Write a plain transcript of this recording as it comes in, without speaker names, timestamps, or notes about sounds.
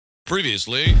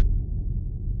Previously.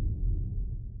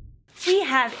 We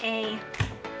have a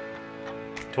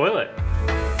toilet.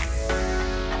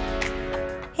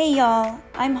 Hey y'all,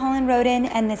 I'm Holland Roden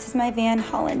and this is my van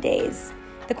Holland Days.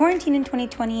 The quarantine in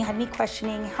 2020 had me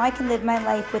questioning how I can live my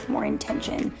life with more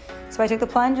intention. So I took the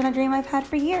plunge on a dream I've had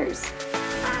for years.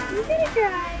 I'm gonna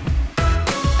cry.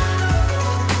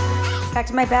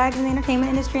 Packed my bags in the entertainment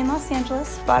industry in Los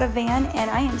Angeles, bought a van,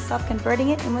 and I am self-converting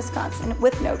it in Wisconsin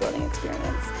with no building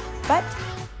experience. But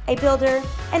a builder,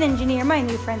 an engineer, my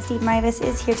new friend Steve Mivas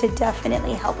is here to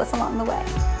definitely help us along the way.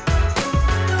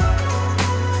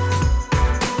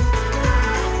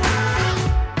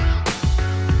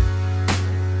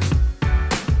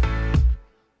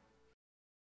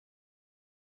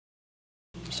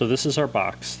 So this is our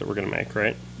box that we're going to make,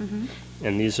 right? Mm-hmm.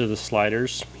 And these are the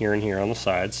sliders here and here on the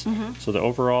sides. Mm-hmm. So the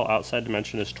overall outside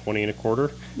dimension is 20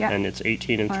 1/4, yep. And it's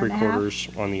 18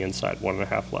 3/4 on the inside,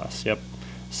 1.5 less. Yep.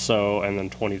 So, and then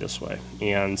 20 this way.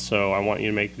 And so I want you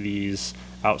to make these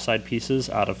outside pieces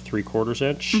out of 3/4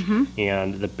 inch, mm-hmm.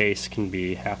 And the base can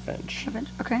be 1/2 inch. 1/2 inch,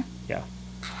 okay. Yeah.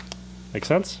 Make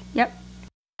sense? Yep.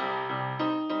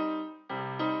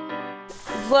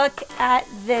 Look at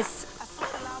this.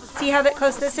 See how that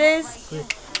close this is?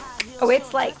 Oh,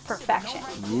 it's like perfection.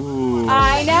 Ooh.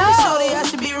 I know. I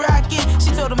should be rocking.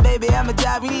 She told him, baby, I'm a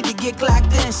job. We need to get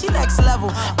clocked in. She next level.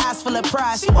 Eyes full of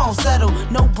pride. She won't settle.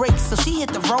 No brakes, so she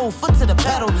hit the road, foot to the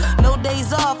pedal. No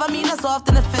days off. I mean, that's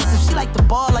often offensive. She like the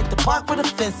ball, like the park with the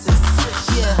fences.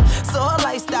 Yeah. So her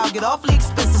lifestyle get awfully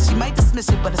expensive. She might dismiss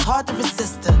it, but it's hard to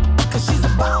resist her. Cause she's a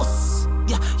boss.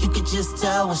 Yeah, you can just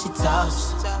tell when she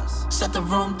talks. Shut the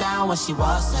room down when she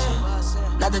walks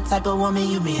in. Not the type of woman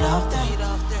you meet often.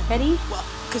 Ready?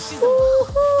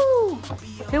 Woohoo!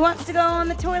 Who wants to go on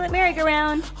the toilet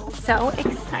merry-go-round? So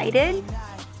excited.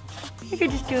 You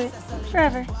could just do it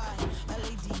forever.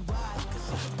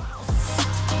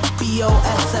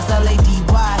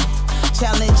 B-O-S-S-L-A-D-Y.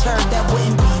 Challenge her, that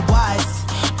wouldn't be wise.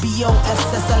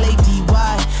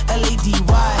 B-O-S-S-L-A-D-Y.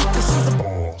 L-A-D-Y. Cause she's a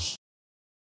boss.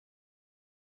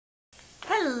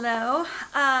 Hello.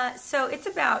 So it's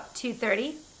about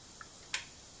 2:30.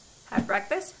 Had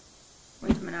breakfast,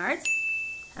 went to Menards,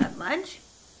 had lunch,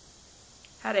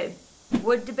 had a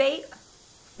wood debate,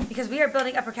 because we are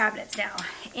building upper cabinets now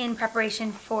in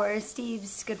preparation for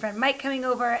Steve's good friend Mike coming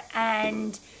over,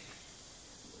 and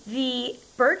the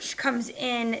birch comes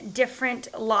in different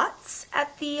lots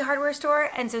at the hardware store,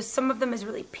 and so some of them is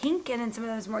really pink and then some of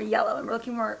them is more yellow, and we're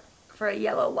looking more for a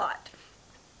yellow lot.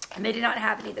 And they did not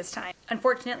have any this time.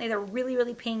 Unfortunately, they're really,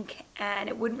 really pink, and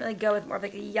it wouldn't really go with more of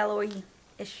like a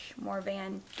yellowy-ish, more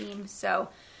van theme. So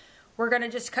we're gonna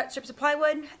just cut strips of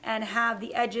plywood and have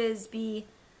the edges be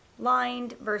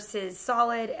lined versus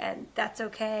solid, and that's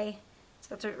okay. So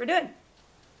that's what we're doing.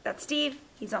 That's Steve,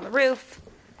 he's on the roof.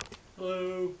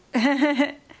 Hello.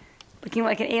 Looking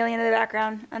like an alien in the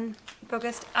background,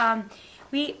 unfocused.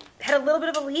 We had a little bit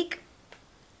of a leak,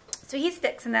 so he's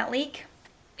fixing that leak.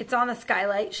 It's on the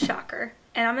skylight, shocker.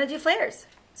 And I'm gonna do flares.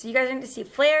 So you guys are going to see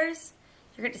flares,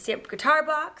 you're going to see a guitar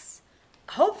box,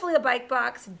 hopefully a bike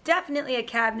box, definitely a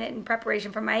cabinet in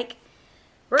preparation for Mike.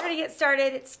 We're gonna get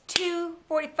started. It's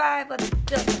 2:45, let's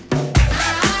do it.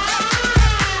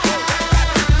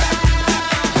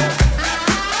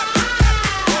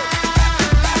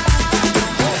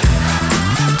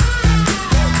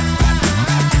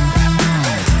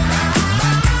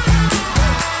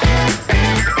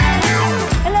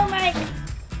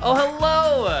 Oh,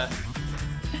 hello!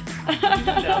 What are you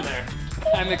doing down there?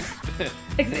 I'm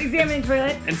examining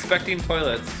toilets. Inspecting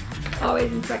toilets.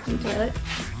 Always inspecting toilets.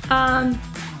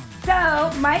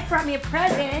 So Mike brought me a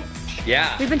present.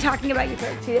 Yeah. We've been talking about you for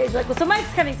like 2 days. We're like, well, so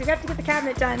Mike's coming, so we have to get the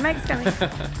cabinet done. Mike's coming.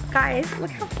 Guys, look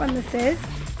how fun this is.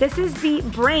 This is the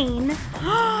brain.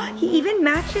 He even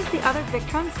matches the other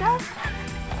Victron stuff.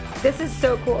 This is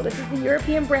so cool. This is the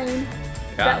European brain.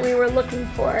 Yeah. That we were looking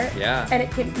for. Yeah. And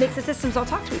it makes the systems all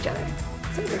talk to each other.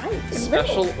 So light and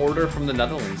special little. Order from the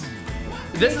Netherlands.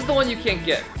 This is the one you can't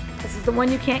get. This is the one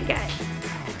you can't get.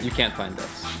 You can't find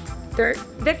this.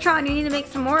 Victron, you need to make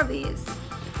some more of these.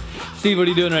 Steve, what are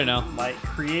you doing right now? My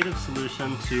creative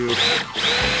solution to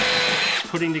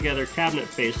putting together cabinet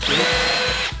faces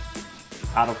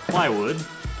out of plywood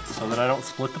so that I don't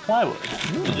split the plywood.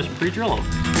 I just pre-drill them.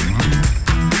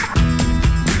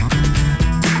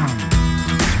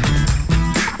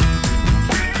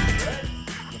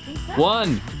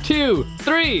 1, 2,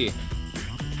 3.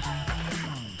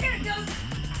 There it goes.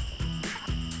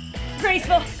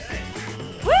 Graceful.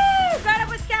 Woo! Got up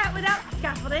without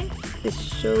scaffolding. It's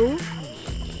so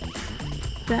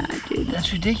bad, dude.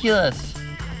 That's ridiculous.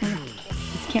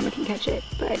 This camera can catch it,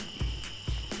 but...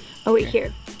 Oh, wait,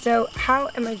 here. So how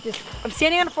am I just, I'm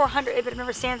standing on a 400, but I've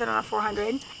never sanded on a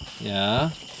 400.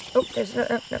 Yeah. Oh, there's no.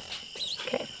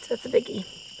 Okay, so that's a biggie.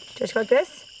 Just go like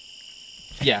this?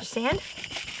 Yeah. Just sand?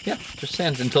 Yeah, just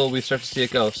sand until we start to see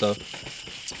it go, so.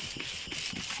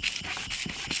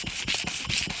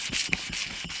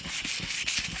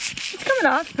 It's coming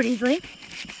off pretty easily.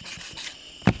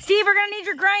 Steve, we're gonna need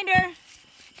your grinder.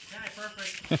 Yeah,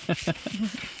 perfect.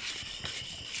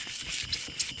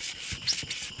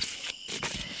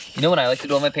 You know when I like to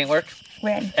do all my paintwork?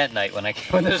 When? At night when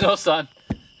there's no sun.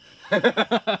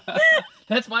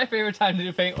 That's my favorite time to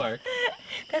do paintwork.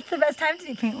 That's the best time to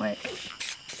do paintwork.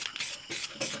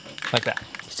 Like that.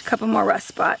 Just a couple more rust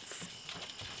spots.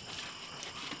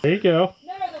 There you go.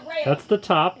 No, the rail. That's the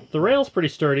top. The rail's pretty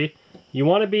sturdy. You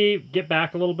want to get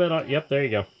back a little bit on, yep, there you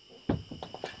go.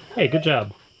 Hey, good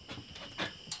job.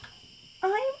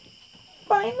 I'm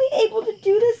finally able to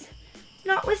do this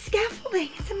not with scaffolding.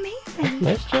 It's amazing.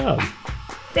 Nice job.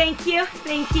 Thank you,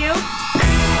 thank you.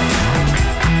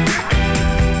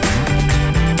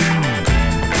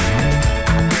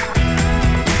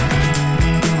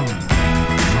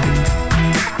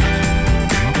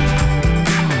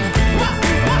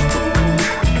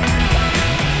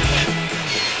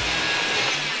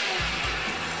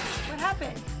 What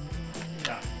happened?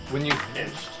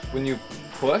 When you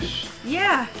push,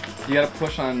 Yeah, you gotta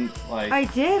push on like. I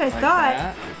did, I like thought.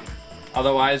 that.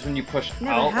 Otherwise, when you push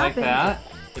Never out like happened. that,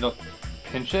 it'll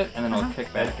pinch it and then it'll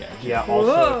kick back in. Yeah, also,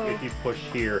 Whoa. if you push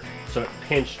here, so it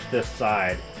pinched this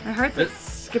side. My heart's like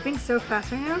skipping so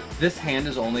fast right now. This hand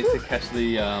is only to catch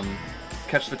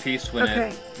the piece when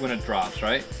it drops,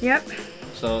 right? Yep.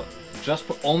 So just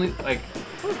put only like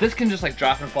this can just like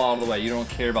drop and fall out of the way. You don't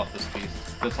care about this piece.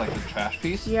 That's like the trash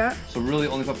piece. Yeah. So really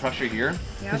only put pressure here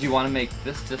because Yep. you want to make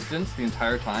this distance the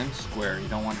entire time square. You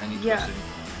don't want any Yeah. twisting.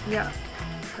 Yeah.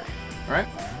 All right.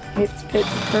 It fits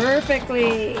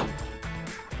perfectly.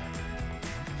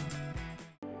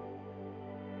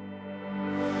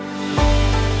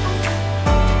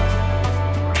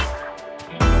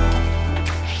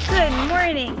 Good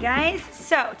morning, guys.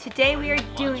 So today we are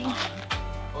doing.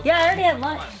 Yeah, I already had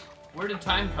lunch. Where did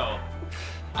time go?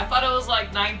 I thought it was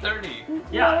like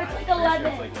 9:30. No, it's like 11.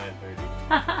 It's like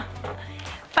 9:30.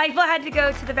 Feifel had to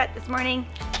go to the vet this morning.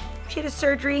 She had a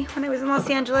surgery when I was in Los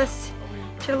Angeles.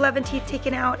 She had 11 teeth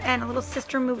taken out and a little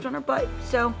cyst removed on her butt.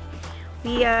 So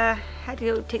we had to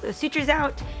go take those sutures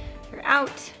out. They're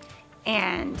out.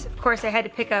 And of course I had to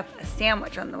pick up a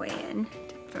sandwich on the way in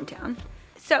from town.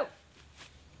 So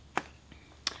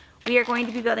we are going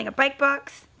to be building a bike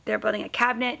box. They're building a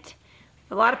cabinet.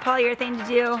 We have a lot of polyurethane to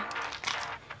do.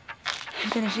 I'm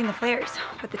finishing the flares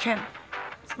with the trim.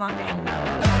 It's a long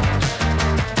day.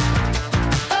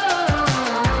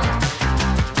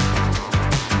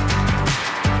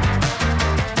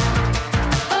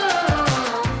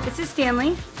 This is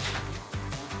Stanley.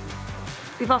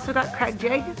 We've also got Craig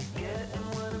Jig.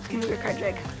 Move your Craig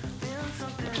Jig.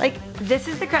 Like, this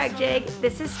is the Craig Jig.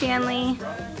 This is Stanley.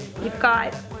 You've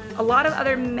got a lot of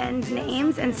other men's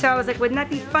names, and so I was like, wouldn't that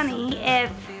be funny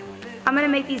if I'm gonna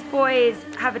make these boys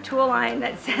have a tool line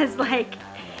that says like,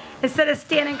 instead of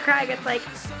Stan and Craig, it's like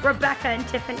Rebecca and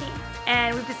Tiffany.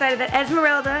 And we've decided that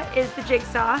Esmeralda is the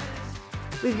jigsaw.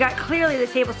 We've got clearly the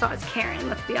table saw is Karen,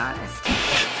 let's be honest.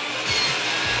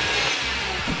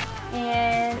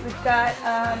 And we've got,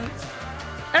 I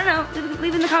don't know,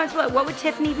 leave in the comments below, what would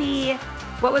Tiffany be?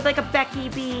 What would like a Becky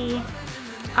be?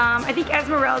 I think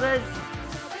Esmeralda's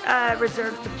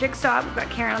reserved for the jigsaw. We've got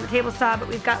Karen on the table saw, but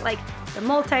we've got like the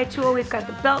multi-tool, we've got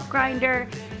the belt grinder,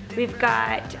 we've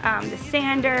got the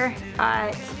sander,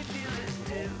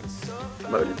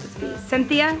 what would this be?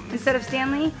 Cynthia instead of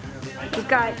Stanley. We've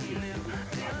got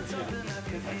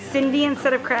Cindy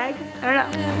instead of Craig. I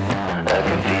don't know. I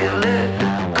can feel it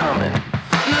coming.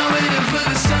 Not waiting for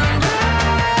the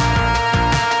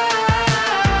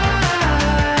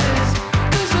sunrise.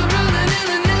 Cause we're rolling in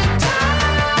the night.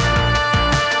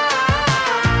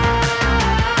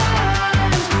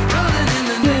 Rolling in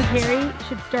the You and Carrie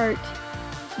should start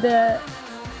the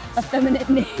effeminate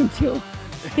name tool.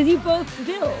 Because you both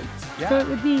build. Yeah. So it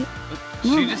would be.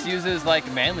 She just uses like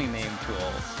manly name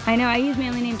tools. I know, I use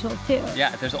manly name tools too.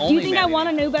 Yeah, there's Do only. you think I manly want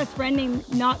a name. new best friend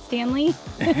named not Stanley?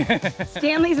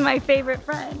 Stanley's my favorite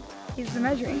friend. He's the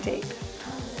measuring tape.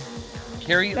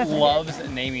 Carrie That's loves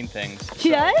naming things. She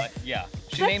does? like, yeah,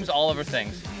 she That's- names all of her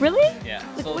things. Really? Yeah.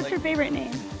 Like, So, what's like, your favorite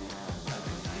name?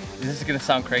 This is gonna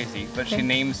sound crazy, but Okay. she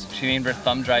named her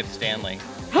thumb drive Stanley.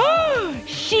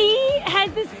 She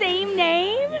has the same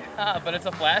name? But it's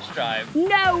a flash drive.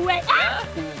 No way. Ah!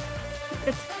 Yeah.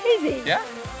 That's crazy. Yeah.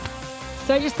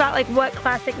 So I just thought, like, what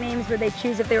classic names would they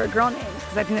choose if they were girl names?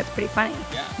 because I think that's pretty funny.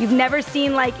 Yeah. You've never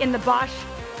seen like in the Bosch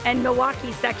and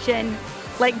Milwaukee section,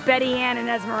 like Betty Ann and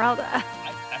Esmeralda.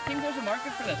 I think there's a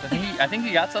market for this. I think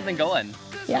you got something going.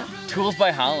 Yeah. Tools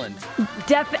by Holland.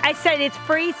 I said it's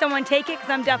free, someone take it, because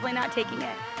I'm definitely not taking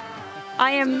it.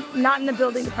 I am not in the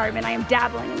building department, I am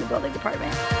dabbling in the building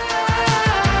department.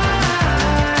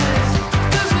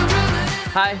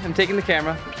 Hi, I'm taking the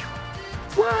camera.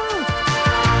 Whoa!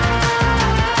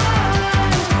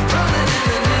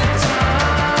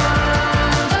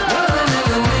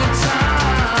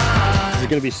 This is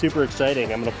gonna be super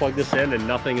exciting. I'm gonna plug this in and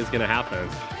nothing is gonna happen.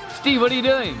 Steve, what are you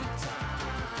doing?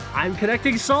 I'm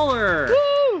connecting solar!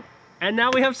 Woo! And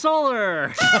now we have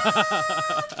solar!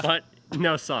 But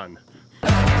no sun.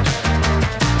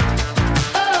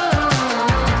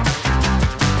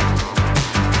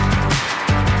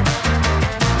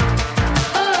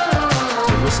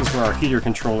 This is where our heater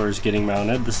controller is getting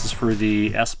mounted. This is for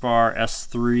the S-Bar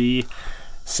S3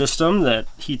 system that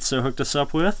Heatso hooked us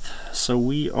up with. So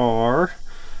we are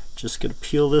just gonna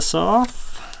peel this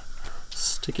off,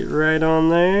 stick it right on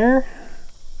there.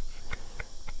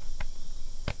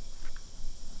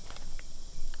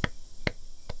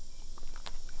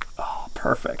 Oh,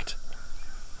 perfect.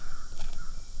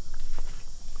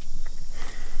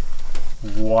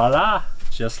 Voila,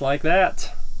 just like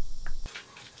that.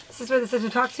 This is where the system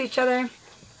talks to each other,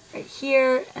 right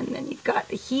here, and then you've got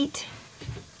the heat,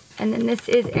 and then this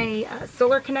is a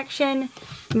solar connection,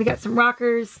 and we got some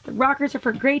rockers. The rockers are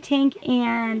for gray tank,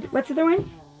 and what's the other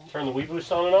one? Turn the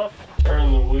WeBoost on and off.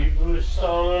 Turn the WeBoost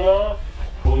on and off.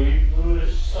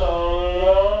 WeBoost on and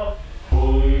off.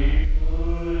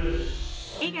 WeBoost.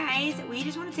 Hey guys, we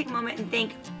just want to take a moment and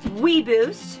thank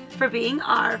WeBoost for being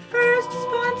our first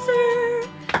sponsor.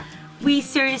 We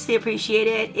seriously appreciate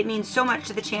it. It means so much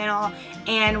to the channel,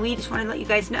 and we just want to let you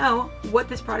guys know what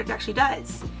this product actually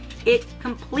does. It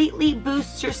completely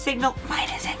boosts your signal. Mine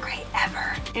isn't great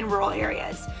ever in rural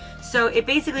areas. So it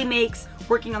basically makes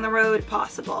working on the road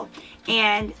possible.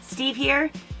 And Steve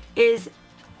here is,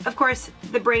 of course,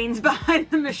 the brains behind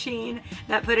the machine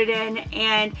that put it in.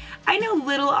 And I know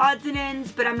little odds and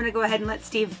ends, but I'm gonna go ahead and let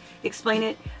Steve explain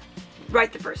it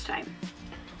right the first time.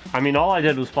 I mean, all I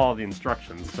did was follow the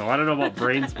instructions, so I don't know about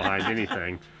brains behind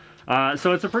anything.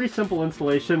 So it's a pretty simple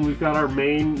installation. We've got our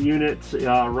main unit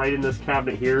right in this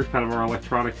cabinet here, kind of our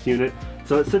electronics unit.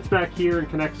 So it sits back here and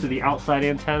connects to the outside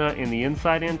antenna and the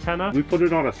inside antenna. We put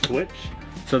it on a switch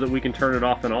so that we can turn it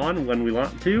off and on when we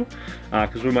want to,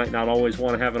 because we might not always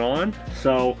want to have it on.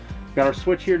 So we've got our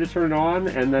switch here to turn it on,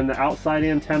 and then the outside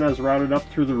antenna is routed up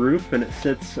through the roof, and it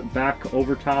sits back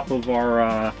over top of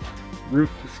our roof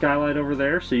skylight over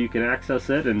there, so you can access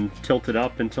it and tilt it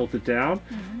up and tilt it down.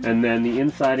 And then the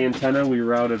inside antenna we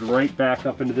routed right back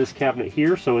up into this cabinet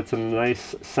here, so it's in a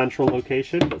nice central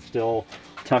location but still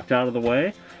tucked out of the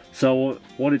way. So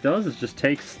what it does is just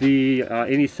takes the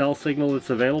any cell signal that's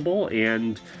available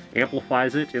and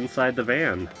amplifies it inside the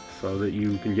van so that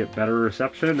you can get better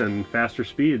reception and faster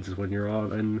speeds when you're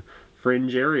out in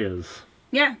fringe areas.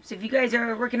 Yeah, so if you guys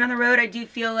are working on the road, I do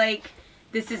feel like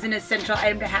this is an essential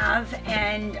item to have,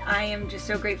 and I am just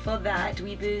so grateful that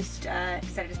WeBoost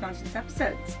decided to sponsor this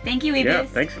episode. Thank you, WeBoost. Yeah,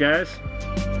 thanks guys.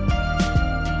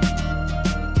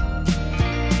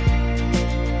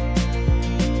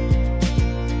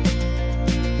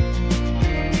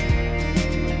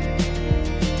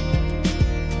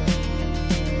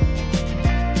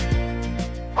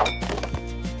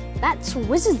 That's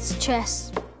wizard's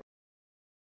chess.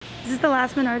 This is the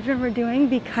last Menards run we're doing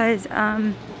because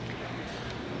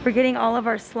we're getting all of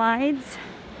our slides,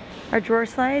 our drawer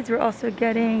slides. We're also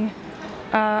getting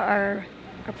our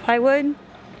plywood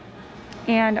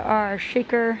and our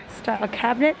shaker style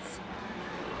cabinets,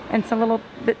 and some little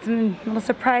bits and little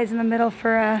surprise in the middle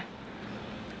for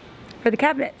the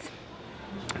cabinets,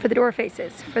 for the door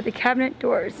faces, for the cabinet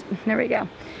doors. There we go.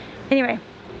 Anyway,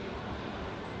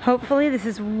 hopefully this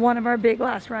is one of our big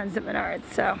last runs at Menards,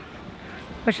 so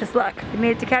wish us luck. We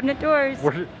made it to cabinet doors.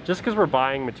 Just because we're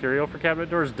buying material for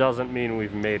cabinet doors doesn't mean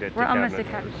we've made it to cabinet doors. We're almost at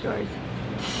cabinet doors.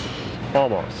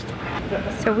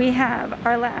 Almost. So we have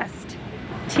our last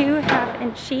 2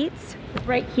 half-inch sheets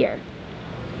right here.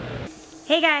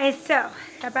 Hey guys, so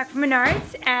got back from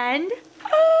Menards and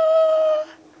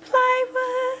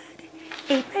plywood,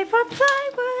 8x4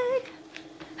 plywood.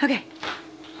 Okay,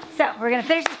 so we're gonna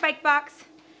finish this bike box.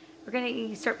 We're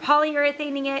gonna start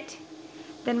polyurethaning it.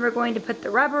 Then we're going to put the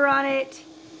rubber on it.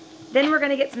 Then we're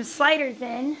gonna get some sliders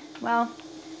in. Well,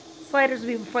 sliders will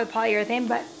be before the polyurethane,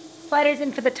 but sliders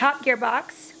in for the top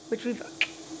gearbox, which we've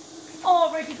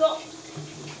already got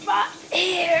right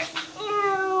here.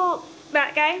 Ooh,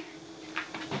 that guy.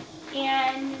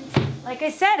 And like I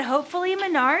said, hopefully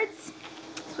Menards.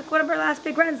 It's like one of our last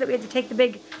big runs that we had to take the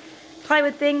big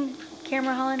plywood thing,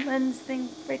 camera Holland lens thing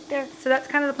right there. So that's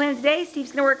kind of the plan today.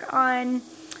 Steve's gonna work on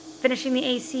finishing the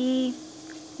AC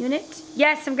unit.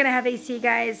 Yes, I'm gonna have AC,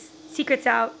 guys. Secret's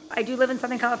out. I do live in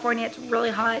Southern California. It's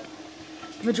really hot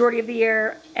the majority of the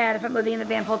year, and if I'm living in the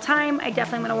van full time, I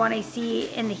definitely am gonna want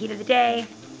AC in the heat of the day.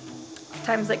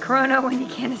 Times like Corona when you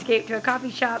can't escape to a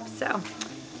coffee shop, so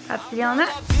that's the deal on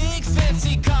that. Big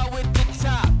fancy car with the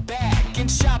top back and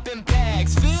shopping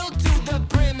bags filled to the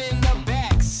brim in the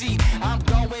back seat. I'm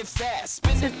going fast.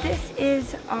 So this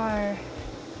is our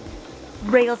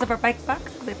rails of our bike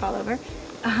box as they fall over,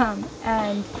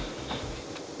 and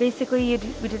basically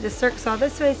we did the circ saw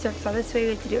this way, we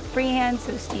had to do it freehand,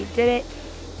 so Steve did it.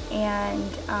 And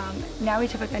now we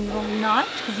took like a little notch,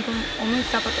 because you can only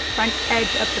stop at the front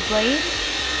edge of the blade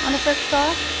on a circ saw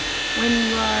when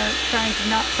you are trying to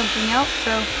knock something out.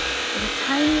 So there's a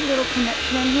tiny little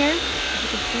connection in here. As you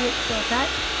can see, it's still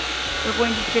attached. We're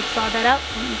going to jigsaw that out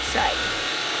from each side.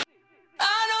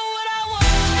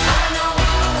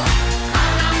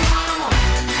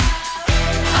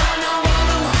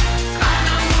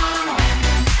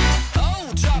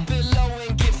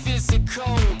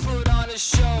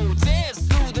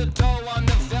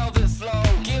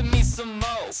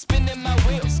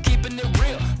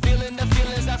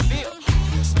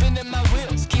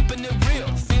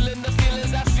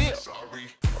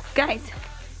 Guys,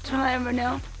 just want to let everyone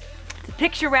know, it's a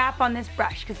picture wrap on this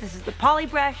brush, because this is the poly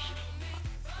brush,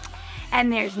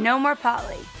 and there's no more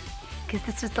poly, because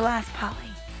this was the last poly.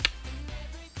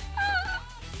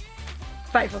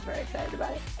 I feel very excited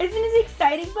about it. Isn't it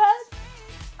exciting, Buzz?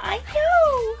 I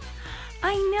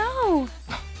know.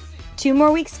 2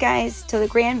 more weeks, guys, till the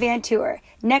Grand Van Tour.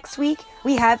 Next week,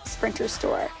 we have Sprinter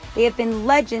Store. They have been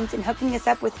legends in hooking us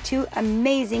up with 2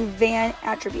 amazing van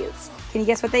attributes. Can you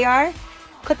guess what they are?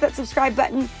 Click that subscribe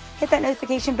button, hit that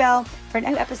notification bell for a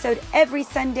new episode every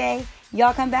Sunday.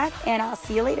 Y'all come back, and I'll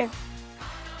see you later.